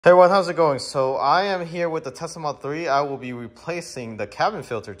Hey everyone, how's it going? So I am here with the Tesla Model 3. I will be replacing the cabin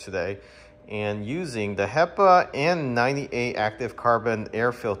filter today and using the Hepa N98 active carbon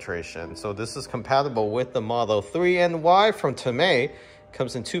air filtration. So this is compatible with the Model 3 and Y from Tomei.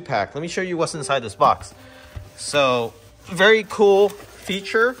 Comes in 2-pack. Let me show you what's inside this box. So very cool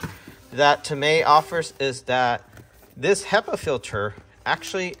feature that Tomei offers is that this Hepa filter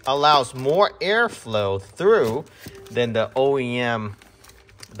actually allows more airflow through than the OEM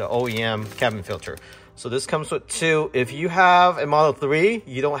cabin filter. So this comes with two. If you have a Model 3,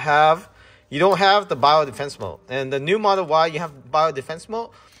 you don't have the biodefense mode. And the new Model Y, you have biodefense mode,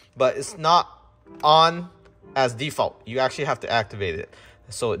 but it's not on as default. You actually have to activate it.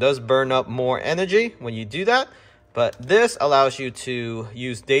 So it does burn up more energy when you do that. But this allows you to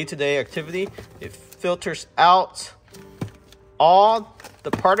use day-to-day activity. It filters out all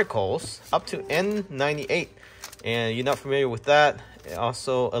the particles up to N98. And you're not familiar with that, it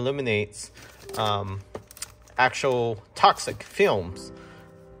also eliminates actual toxic films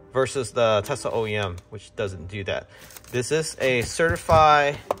versus the Tesla OEM, which doesn't do that. This is a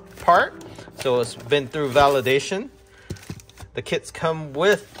certified part, so it's been through validation. The kits come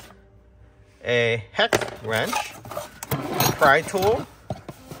with a hex wrench, a pry tool,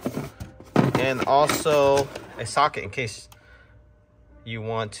 and also a socket in case you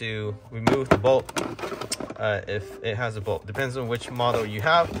want to remove the bolt. If it has a bolt, depends on which model you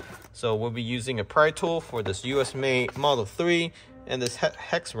have. So we'll be using a pry tool for this US made Model 3 and this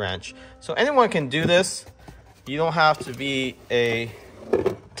hex wrench. So anyone can do this. You don't have to be a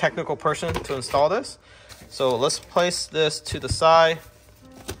technical person to install this. So let's place this to the side.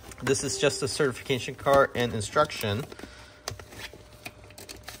 This is just a certification card and instruction.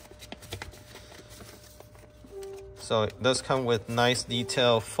 So it does come with nice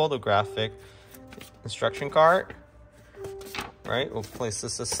detailed photographic instruction card. Right, we'll place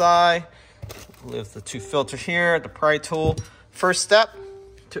this aside. Leave the two filters here, the pry tool. First step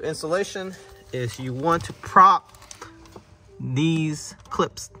to installation is you want to prop these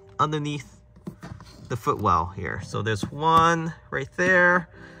clips underneath the footwell here. So there's one right there,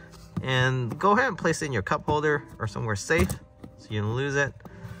 and go ahead and place it in your cup holder or somewhere safe so you don't lose it.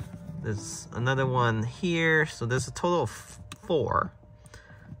 There's another one here, so there's a total of 4.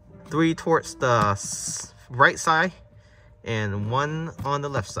 3 towards the right side and 1 on the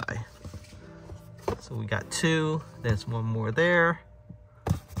left side. So we got 2. There's 1 more there.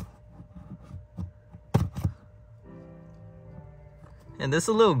 And there's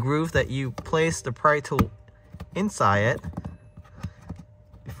a little groove that you place the pry tool inside it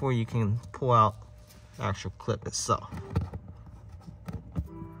before you can pull out the actual clip itself.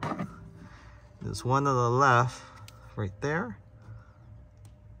 There's 1 on the left right there.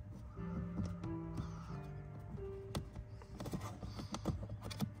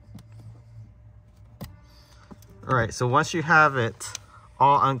 All right, so once you have it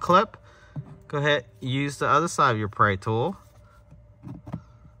all unclipped, go ahead, use the other side of your pry tool.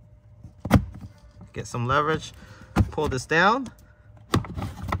 Get some leverage, pull this down.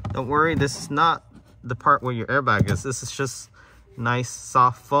 Don't worry, this is not the part where your airbag is. This is just nice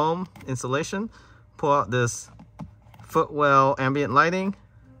soft foam insulation. Pull out this footwell ambient lighting.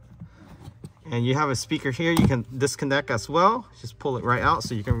 And you have a speaker here you can disconnect as well. Just pull it right out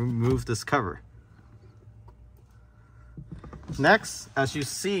so you can remove this cover. Next, as you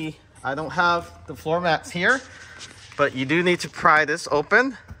see, I don't have the floor mats here, but you do need to pry this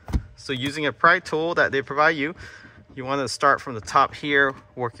open. So using a pry tool that they provide you, you want to start from the top here,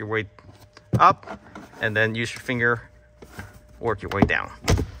 work your way up, and then use your finger, work your way down.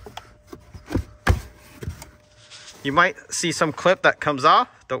 You might see some clip that comes off,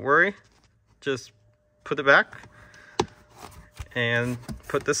 don't worry. Just put it back and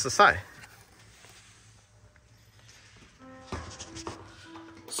put this aside.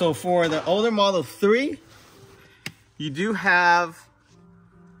 So for the older Model 3, you do have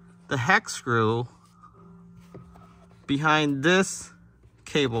the hex screw behind this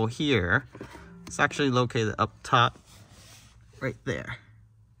cable here. It's actually located up top right there.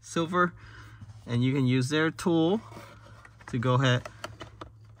 Silver, and you can use their tool to go ahead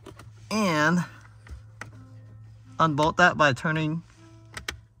and unbolt that by turning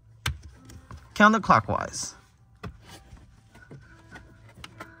counterclockwise.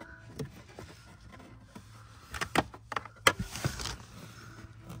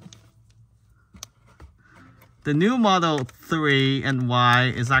 The new Model 3 and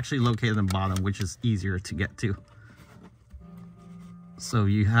Y is actually located on the bottom, which is easier to get to. So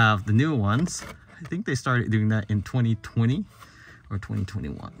you have the new ones. I think they started doing that in 2020 or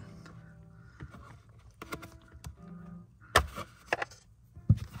 2021.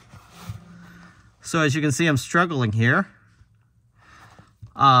 So as you can see, I'm struggling here.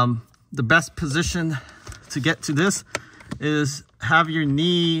 The best position to get to this is have your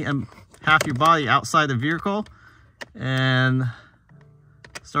knee and half your body outside the vehicle, and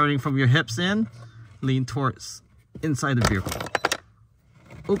starting from your hips in, lean towards inside the vehicle.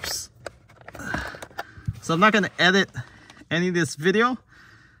 Oops. So I'm not going to edit any of this video,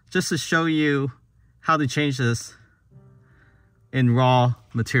 just to show you how to change this in raw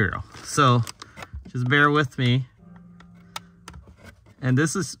material. So just bear with me. And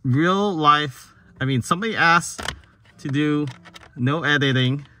this is real life. I mean, somebody asked to do no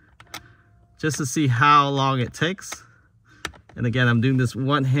editing just to see how long it takes. And again, I'm doing this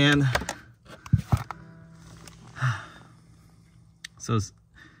one hand. So it's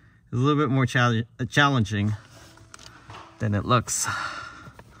a little bit more challenging than it looks.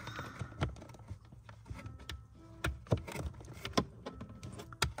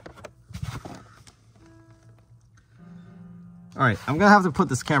 All right, I'm gonna have to put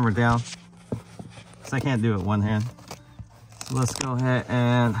this camera down because I can't do it one hand. So let's go ahead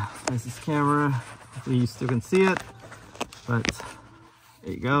and place this camera. Hopefully you still can see it, but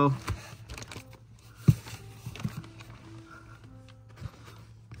there you go.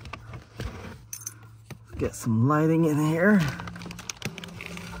 Get some lighting in here.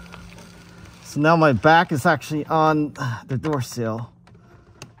 So now my back is actually on the door sill,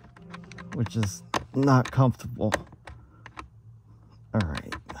 which is not comfortable. All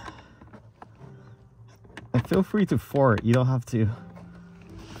right. And feel free to forward. You don't have to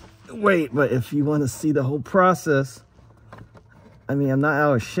wait, but if you want to see the whole process, I mean, I'm not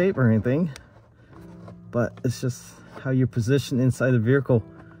out of shape or anything, but it's just how you position inside the vehicle.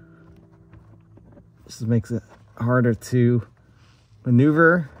 This makes it harder to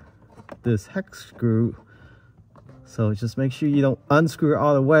maneuver this hex screw. So just make sure you don't unscrew it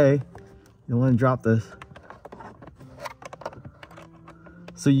all the way. You don't want to drop this.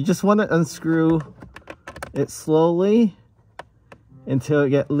 So you just want to unscrew it slowly until it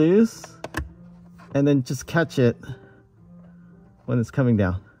gets loose, and then just catch it when it's coming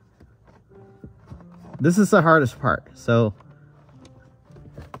down. This is the hardest part. So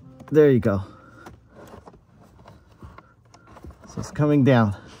there you go. So it's coming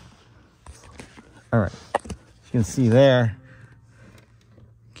down. All right, you can see there,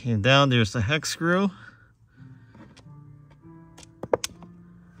 came down, there's the hex screw.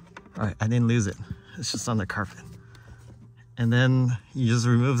 All right, I didn't lose it. It's just on the carpet. And then you just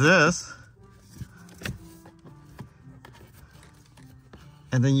remove this.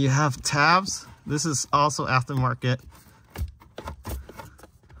 And then you have tabs. This is also aftermarket.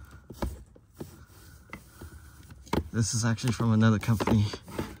 This is actually from another company.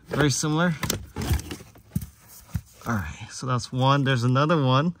 Very similar. All right, so that's one. There's another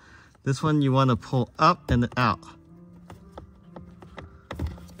one. This one you want to pull up and out.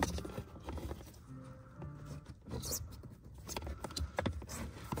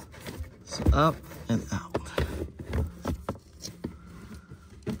 So up and out.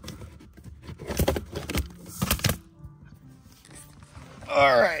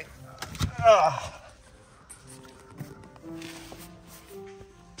 All right.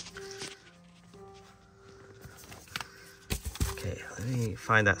 Okay, let me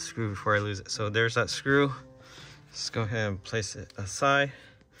find that screw before I lose it. So there's that screw. Let's go ahead and place it aside.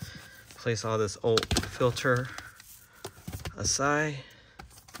 Place all this old filter aside.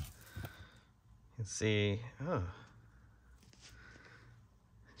 You can see, oh,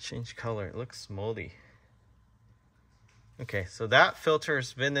 change color. It looks moldy. Okay, so that filter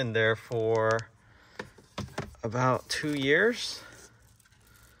has been in there for about 2 years.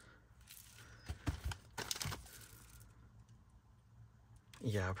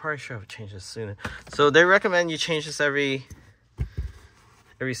 Yeah, I probably should have changed this sooner. So they recommend you change this every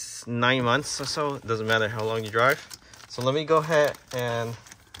 9 months or so. It doesn't matter how long you drive. So let me go ahead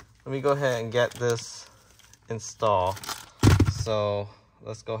and get this installed. So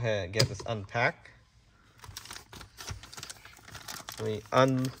let's go ahead and get this unpacked. Let me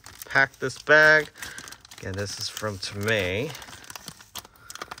unpack this bag. Again, this is from Tomei.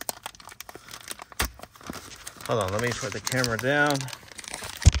 Hold on, let me put the camera down.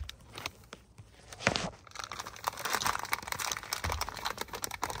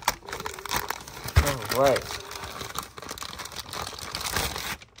 All right.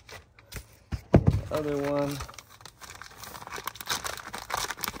 Other one.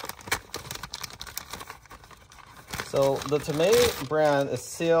 So the Tomei brand is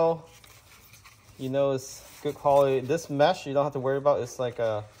still, you know, it's good quality. This mesh you don't have to worry about. It's like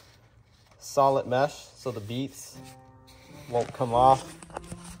a solid mesh, so the beads won't come off.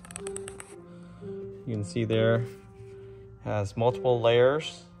 You can see there has multiple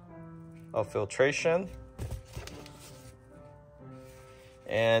layers of filtration.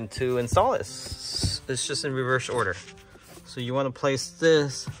 And to install this, it's just in reverse order. So you want to place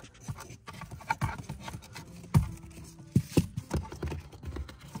this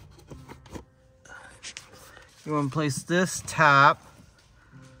tap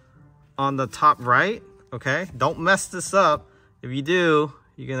on the top right, okay? Don't mess this up. If you do,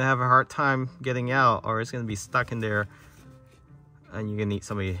 you're gonna have a hard time getting out, or it's gonna be stuck in there and you're gonna need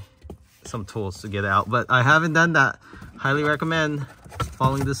some tools to get out. But I haven't done that. Highly recommend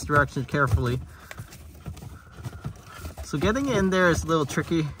following this direction carefully. So getting in there is a little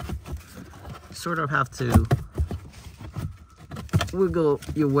tricky. You sort of have to wiggle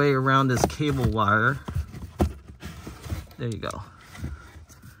your way around this cable wire. There you go.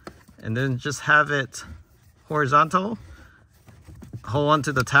 And then just have it horizontal. Hold on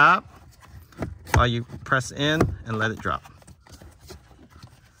to the tab while you press in and let it drop.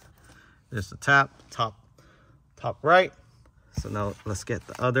 There's the tab, top right. So now let's get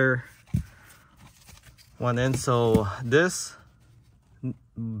the other one in. So this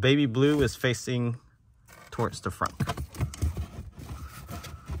baby blue is facing towards the front.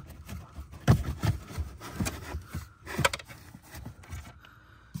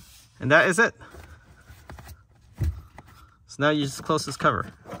 And that is it. So now you just close this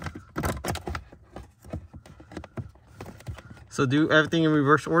cover. So do everything in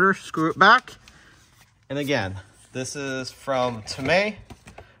reverse order, screw it back. And again, this is from Tomei,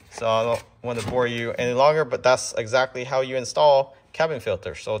 so I don't want to bore you any longer, but that's exactly how you install cabin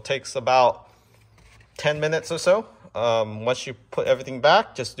filter. So it takes about 10 minutes or so. Once you put everything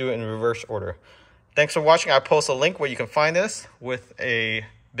back, just do it in reverse order. Thanks for watching. I post a link where you can find this with a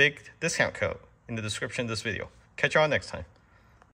big discount code in the description of this video. Catch you all next time.